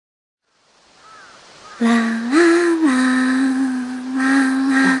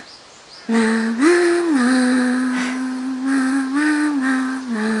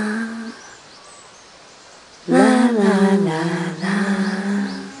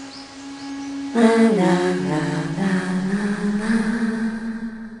The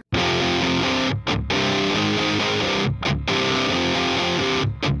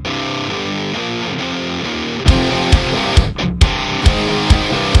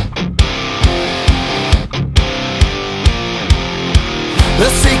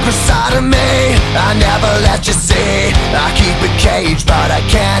secret side of me, I never let you see. I keep it caged, but I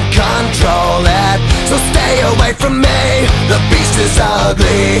can't control it. So stay away from me, the beast is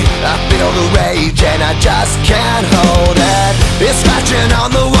ugly. I feel the rage and I just can't hold it. It's scratching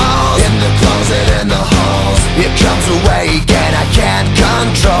on the walls, in the closet, in the halls. It comes awake and I can't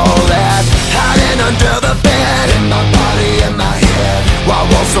control it. Hiding under the bed, in my body, in my head. Why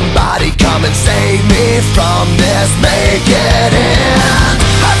won't somebody come and save me from this? Make it end.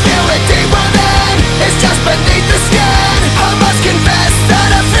 I feel it deep within, it's just beneath the skin. I must confess that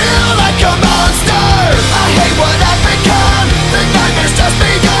I feel like a monster. I hate what I've become, the nightmare's just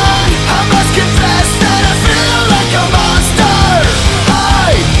begun. I must confess that I feel like a monster.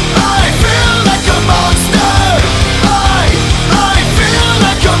 I feel like a monster. I feel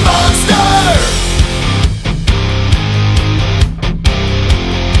like a monster.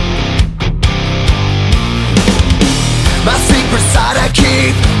 My secret side I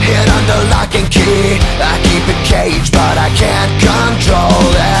keep hid under lock and key. I keep it caged, but I can't control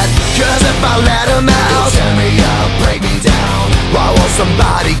it. Cause if I let him out, he'll tear me up, break me down. Why won't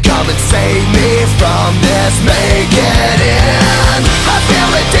somebody come and save me from this? Make it end. I feel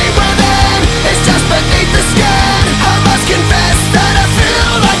it deep within, it's just beneath the skin. I must confess that I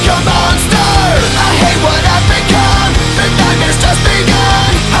feel like a monster. I hate what I've become, the nightmare's just begun.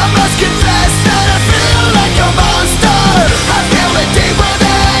 I must confess that I feel like a monster. I feel it deep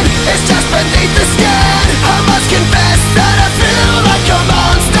within, it's just beneath the skin. I must confess that I feel like a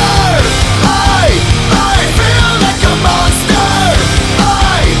monster. I feel like a monster.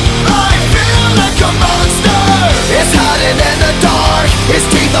 I feel like a monster. It's hiding in the dark, its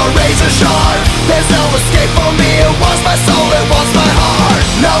teeth are razor sharp. There's no escape for me, it wants my soul, it wants my heart.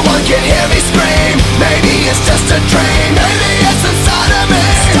 No one can hear me scream, maybe it's just a dream. Maybe it's inside of me.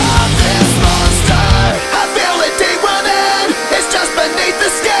 Stop this monster. I feel it deep within, it's just beneath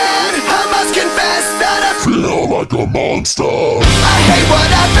the skin. I must confess that I feel like a monster. I hate what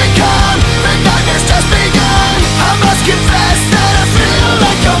I've become.